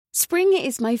Spring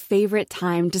is my favorite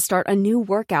time to start a new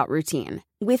workout routine.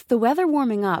 With the weather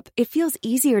warming up, it feels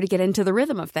easier to get into the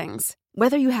rhythm of things.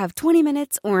 Whether you have 20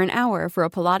 minutes or an hour for a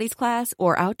Pilates class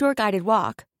or outdoor guided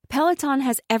walk, Peloton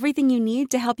has everything you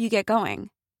need to help you get going.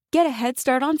 Get a head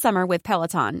start on summer with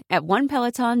Peloton at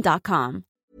onepeloton.com.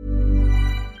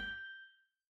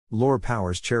 Laure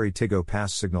powers Chery Tiggo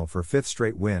past Cignal for fifth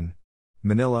straight win.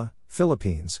 Manila,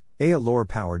 Philippines. Laure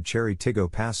powered Chery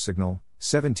Tiggo past Cignal,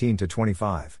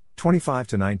 17-25,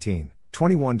 25-19,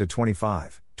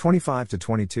 21-25,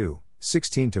 25-22,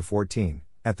 16-14,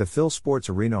 at the Phil Sports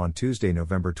Arena on Tuesday,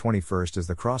 November 21 as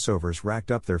the Crossovers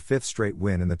racked up their fifth straight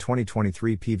win in the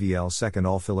 2023 PVL Second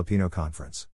All-Filipino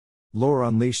Conference. Laure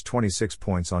unleashed 26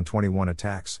 points on 21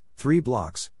 attacks, 3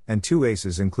 blocks, and 2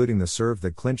 aces, including the serve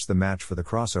that clinched the match for the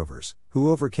Crossovers,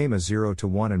 who overcame a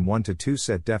 0-1 and 1-2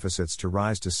 set deficits to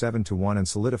rise to 7-1 and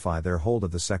solidify their hold of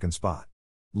the second spot.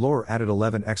 Laure added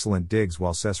 11 excellent digs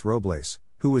while Cesc Robles,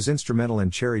 who was instrumental in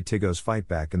Chery Tiggo's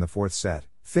fightback in the fourth set,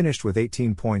 finished with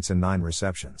 18 points and 9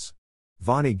 receptions.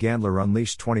 Vonnie Gandler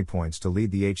unleashed 20 points to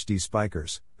lead the HD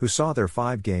Spikers, who saw their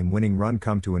 5-game winning run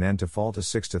come to an end to fall to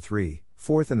 6-3,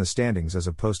 fourth in the standings as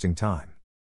of posting time.